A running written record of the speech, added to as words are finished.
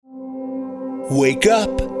Wake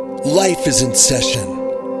up! Life is in session,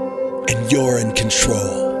 and you're in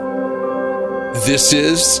control. This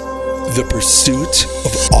is The Pursuit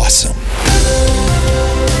of Awesome.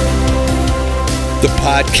 The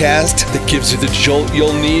podcast that gives you the jolt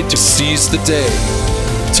you'll need to seize the day,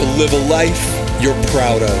 to live a life you're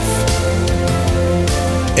proud of.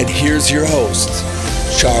 And here's your host,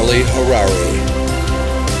 Charlie Harary.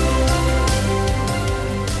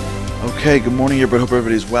 Okay, good morning, everybody. Hope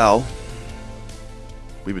everybody's well.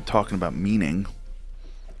 We've been talking about meaning,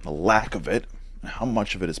 the lack of it, how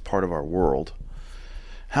much of it is part of our world,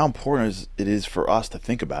 how important it is for us to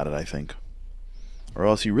think about it, I think. Or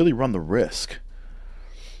else you really run the risk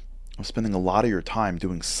of spending a lot of your time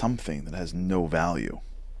doing something that has no value.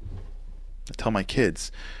 I tell my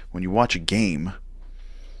kids, when you watch a game,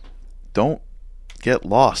 don't get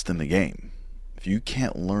lost in the game. If you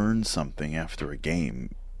can't learn something after a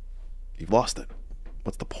game, you've lost it.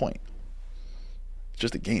 What's the point? It's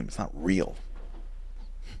just a game. It's not real.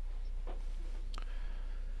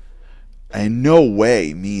 I in no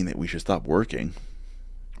way mean that we should stop working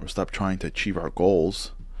or stop trying to achieve our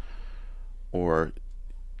goals or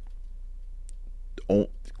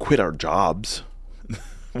quit our jobs.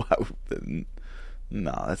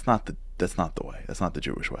 No, that's not the way. That's not the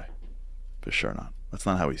Jewish way. For sure not. That's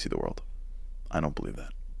not how we see the world. I don't believe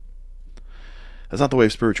that. That's not the way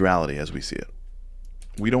of spirituality as we see it.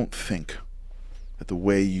 We don't think that the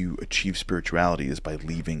way you achieve spirituality is by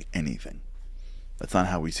leaving anything. That's not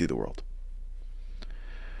how we see the world.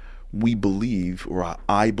 We believe, or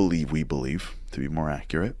I believe we believe, to be more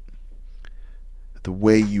accurate, that the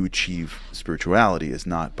way you achieve spirituality is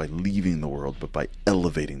not by leaving the world, but by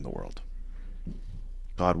elevating the world.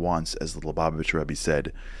 God wants, as the Lubavitcher Rebbe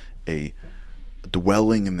said, a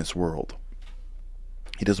dwelling in this world.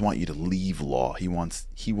 He doesn't want you to leave law. He wants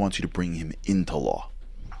you to bring him into law.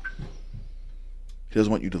 He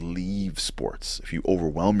doesn't want you to leave sports. If you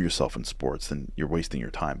overwhelm yourself in sports, then you're wasting your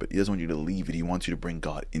time. But he doesn't want you to leave it. He wants you to bring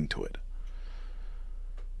God into it.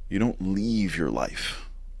 You don't leave your life.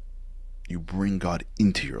 You bring God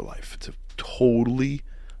into your life. It's a totally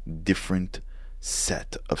different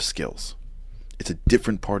set of skills. It's a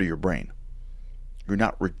different part of your brain. You're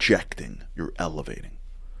not rejecting, you're elevating.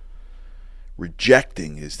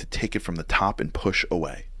 Rejecting is to take it from the top and push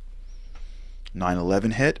away.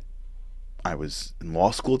 9/11 hit. I was in law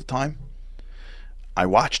school at the time. I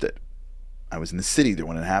watched it. I was in the city there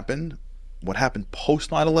when it happened. What happened post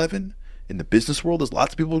 9/11 in the business world is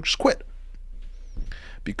lots of people just quit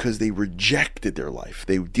because they rejected their life.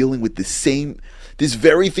 They were dealing with this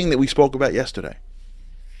very thing that we spoke about yesterday.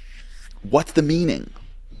 What's the meaning?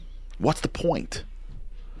 What's the point?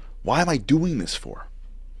 Why am I doing this for?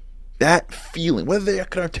 That feeling, whether they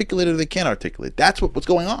can articulate it or they can't articulate, that's what's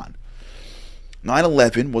going on.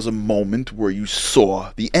 9/11 was a moment where you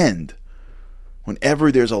saw the end.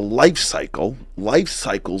 Whenever there's a life cycle, life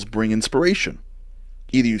cycles bring inspiration.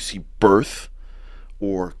 Either you see birth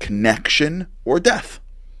or connection or death.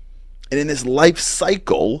 And in this life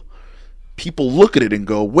cycle, people look at it and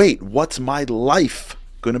go, wait, what's my life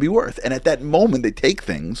going to be worth? And at that moment, they take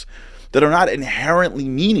things that are not inherently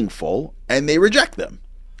meaningful and they reject them.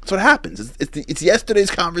 That's what happens. It's yesterday's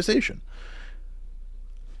conversation.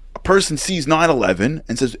 A person sees 9/11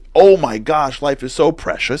 and says, oh my gosh, life is so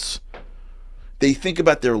precious. They think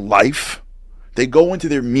about their life. They go into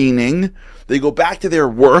their meaning. They go back to their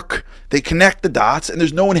work. They connect the dots, and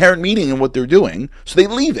there's no inherent meaning in what they're doing, so they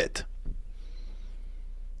leave it.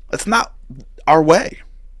 That's not our way.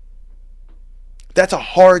 That's a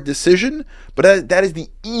hard decision, but that is the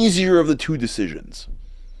easier of the two decisions.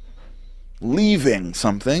 Leaving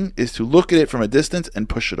something is to look at it from a distance and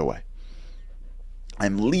push it away.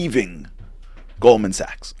 I'm leaving Goldman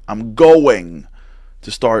Sachs. I'm going to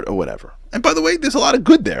start a whatever. And by the way, there's a lot of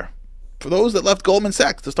good there. For those that left Goldman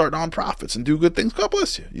Sachs to start nonprofits and do good things, God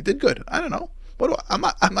bless you. You did good. I don't know.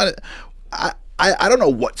 I don't know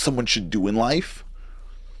what someone should do in life.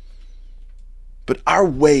 But our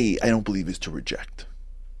way, I don't believe, is to reject.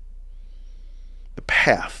 The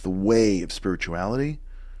path, the way of spirituality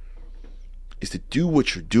is to do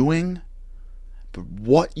what you're doing, but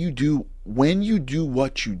what you do, when you do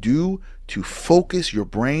what you do, to focus your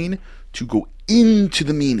brain to go into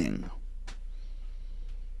the meaning,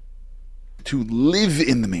 to live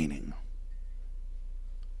in the meaning.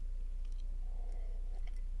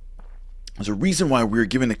 There's a reason why we're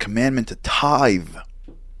given a commandment to tithe,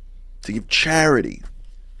 to give charity,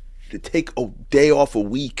 to take a day off a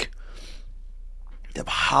week, to have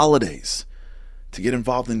holidays, to get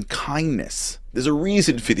involved in kindness. There's a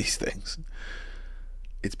reason for these things.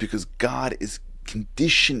 It's because God is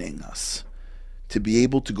conditioning us to be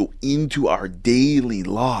able to go into our daily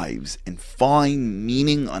lives and find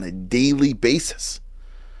meaning on a daily basis.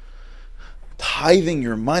 Tithing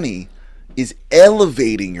your money is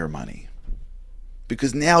elevating your money,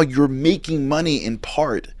 because now you're making money in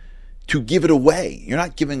part to give it away. You're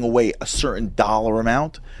not giving away a certain dollar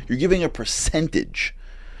amount. You're giving a percentage,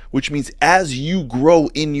 which means as you grow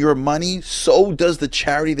in your money, so does the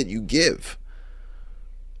charity that you give.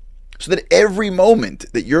 So that every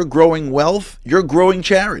moment that you're growing wealth, you're growing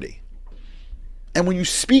charity. And when you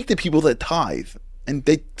speak to people that tithe, and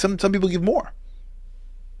some people give more.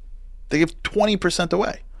 They give 20%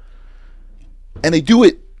 away. And they do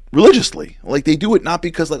it religiously. Like, they do it not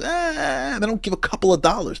because they don't give a couple of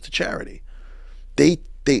dollars to charity. They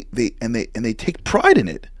take pride in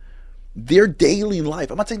it. Their daily life.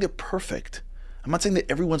 I'm not saying they're perfect. I'm not saying that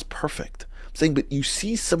everyone's perfect. I'm saying, but you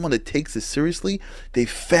see someone that takes this seriously, they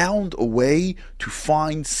found a way to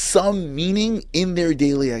find some meaning in their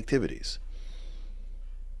daily activities.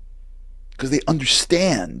 Because they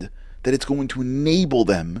understand that it's going to enable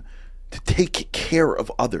them to take care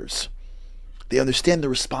of others. They understand the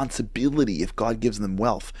responsibility, if God gives them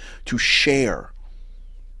wealth, to share.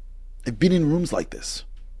 I've been in rooms like this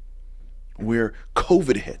where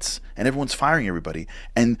COVID hits and everyone's firing everybody,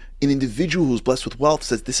 and an individual who's blessed with wealth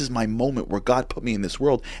says, this is my moment where God put me in this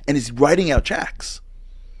world, and is writing out checks.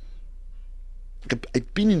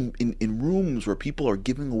 I've been in rooms where people are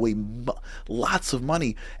giving away lots of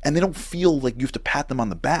money and they don't feel like you have to pat them on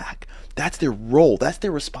the back. That's their role. That's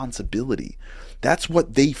their responsibility. That's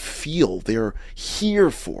what they feel they're here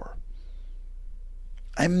for.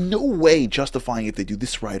 I'm no way justifying if they do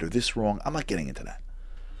this right or this wrong. I'm not getting into that.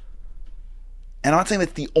 And I'm not saying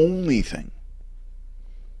that's the only thing,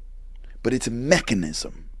 but it's a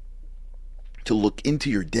mechanism to look into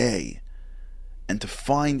your day and to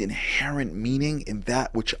find inherent meaning in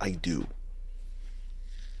that which I do.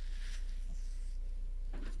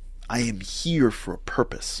 I am here for a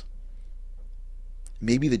purpose.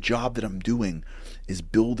 Maybe the job that I'm doing is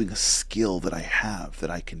building a skill that I have that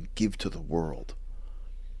I can give to the world.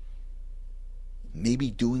 Maybe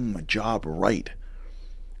doing my job right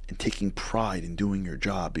and taking pride in doing your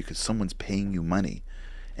job because someone's paying you money,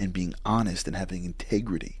 and being honest and having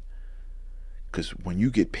integrity. Because when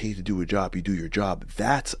you get paid to do a job, you do your job.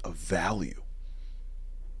 That's a value.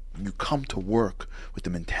 When you come to work with the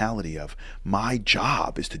mentality of, my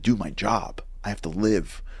job is to do my job. I have to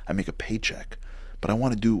live. I make a paycheck. But I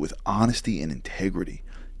want to do it with honesty and integrity.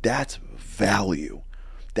 That's value.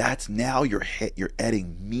 That's now you're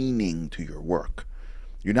adding meaning to your work.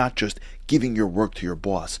 You're not just giving your work to your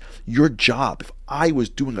boss. Your job, if I was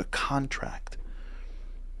doing a contract,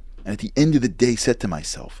 and at the end of the day said to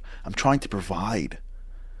myself, I'm trying to provide,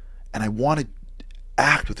 and I want to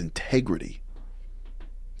act with integrity.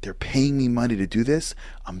 They're paying me money to do this.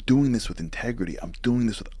 I'm doing this with integrity. I'm doing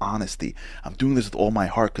this with honesty. I'm doing this with all my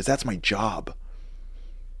heart because that's my job.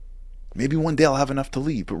 Maybe one day I'll have enough to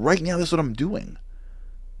leave, but right now that's what I'm doing.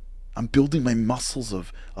 I'm building my muscles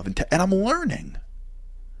of integrity, and I'm learning.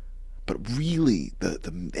 But really,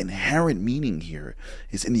 the inherent meaning here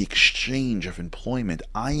is in the exchange of employment.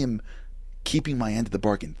 I am keeping my end of the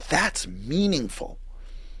bargain. That's meaningful.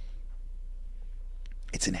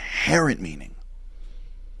 It's inherent meaning.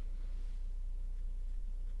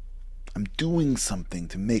 I'm doing something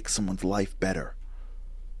to make someone's life better.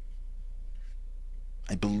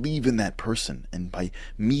 I believe in that person, and by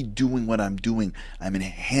me doing what I'm doing, I'm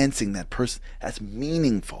enhancing that person. That's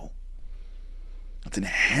meaningful. It's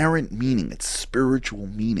inherent meaning. It's spiritual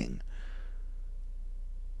meaning.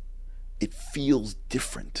 It feels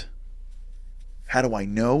different. How do I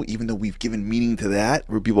know? Even though we've given meaning to that,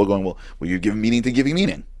 where people are going, well, you're giving meaning to giving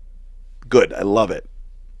meaning. Good. I love it.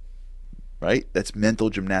 Right? That's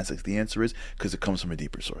mental gymnastics. The answer is because it comes from a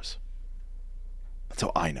deeper source. That's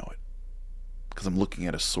how I know it. Because I'm looking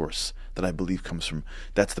at a source that I believe comes from,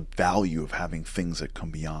 that's the value of having things that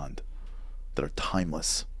come beyond, that are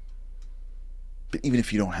timeless. But even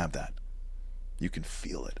if you don't have that, you can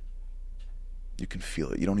feel it. You can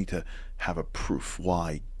feel it. You don't need to have a proof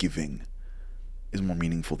why giving is more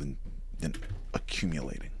meaningful than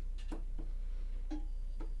accumulating.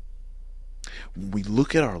 When we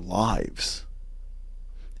look at our lives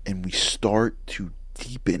and we start to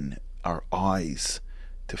deepen our eyes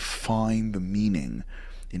to find the meaning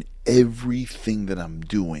in everything that I'm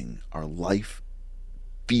doing, our life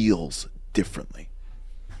feels differently.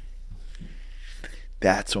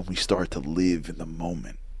 That's when we start to live in the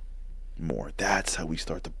moment more. That's how we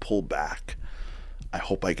start to pull back. I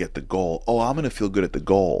hope I get the goal. Oh, I'm going to feel good at the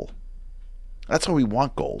goal. That's what we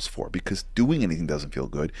want goals for, because doing anything doesn't feel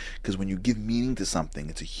good. Because when you give meaning to something,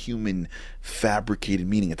 it's a human fabricated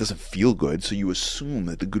meaning. It doesn't feel good, so you assume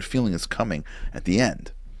that the good feeling is coming at the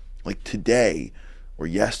end. Like today or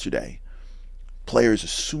yesterday, players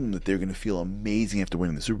assume that they're going to feel amazing after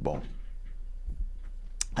winning the Super Bowl.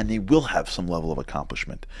 And they will have some level of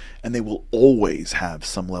accomplishment. And they will always have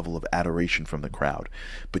some level of adoration from the crowd.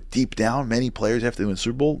 But deep down, many players after they win the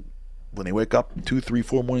Super Bowl, when they wake up 2, 3,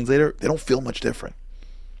 4 mornings later, they don't feel much different.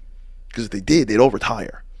 Because if they did, they'd all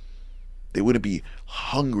retire. They wouldn't be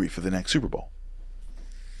hungry for the next Super Bowl.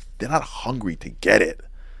 They're not hungry to get it.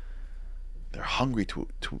 They're hungry to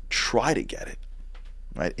try to get it.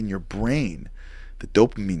 Right? In your brain, the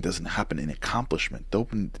dopamine doesn't happen in accomplishment.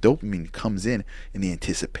 Dopamine comes in the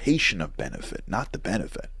anticipation of benefit, not the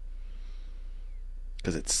benefit.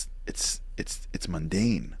 Because it's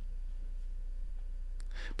mundane.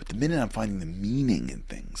 But the minute I'm finding the meaning in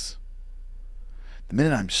things, the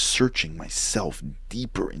minute I'm searching myself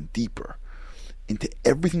deeper and deeper into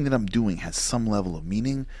everything that I'm doing has some level of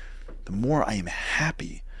meaning, the more I am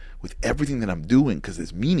happy with everything that I'm doing because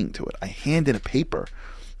there's meaning to it. I hand in a paper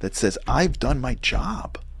that says, I've done my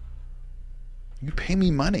job. You pay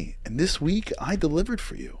me money, and this week I delivered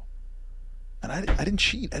for you. And I didn't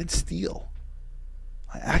cheat. I didn't steal.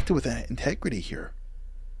 I acted with integrity here.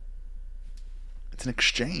 It's an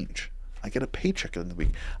exchange. I get a paycheck in the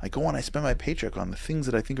week. I go on, I spend my paycheck on the things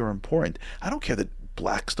that I think are important. I don't care that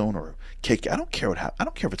Blackstone or Cake, I don't care what happens. I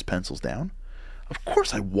don't care if it's pencils down. Of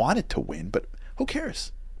course I wanted to win, but who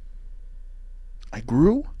cares? I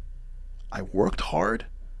grew. I worked hard.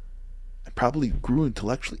 I probably grew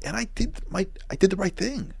intellectually, and I did the right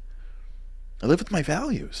thing. I live with my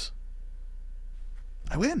values.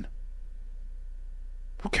 I win.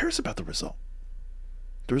 Who cares about the result?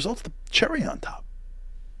 The result's the cherry on top.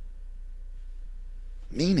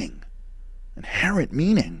 Meaning, inherent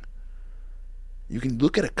meaning. You can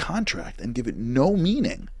look at a contract and give it no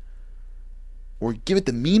meaning, or give it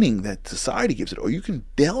the meaning that society gives it, or you can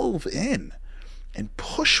delve in and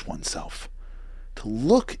push oneself to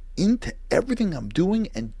look into everything I'm doing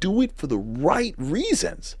and do it for the right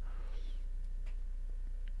reasons.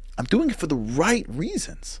 I'm doing it for the right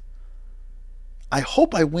reasons. I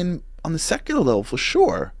hope I win on the secular level for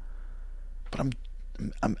sure, but I'm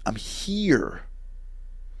here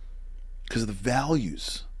because of the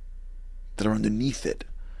values that are underneath it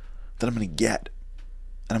that I'm going to get,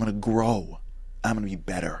 and I'm going to grow, and I'm going to be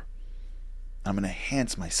better, and I'm going to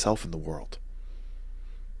enhance myself in the world.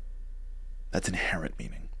 That's inherent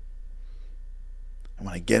meaning. And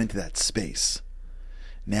when I get into that space,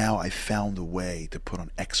 now I've found a way to put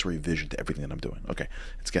on X-ray vision to everything that I'm doing. Okay,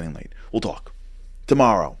 it's getting late. We'll talk.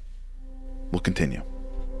 Tomorrow, we'll continue.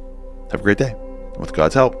 Have a great day. And with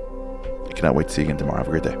God's help, I cannot wait to see you again tomorrow. Have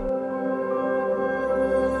a great day.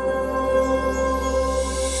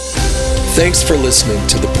 Thanks for listening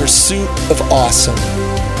to The Pursuit of Awesome.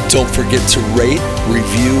 Don't forget to rate,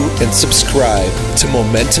 review, and subscribe to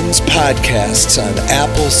Momentum's podcasts on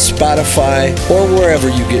Apple, Spotify, or wherever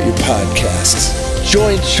you get your podcasts.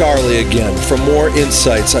 Join Charlie again for more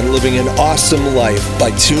insights on living an awesome life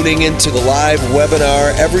by tuning into the live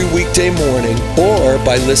webinar every weekday morning or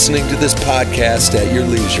by listening to this podcast at your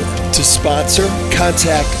leisure. To sponsor,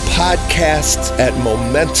 contact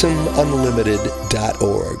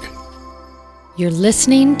podcasts@momentumunlimited.org. You're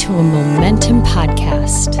listening to a Momentum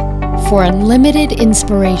podcast. For unlimited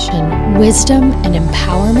inspiration, wisdom, and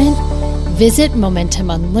empowerment, visit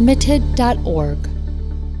momentumunlimited.org.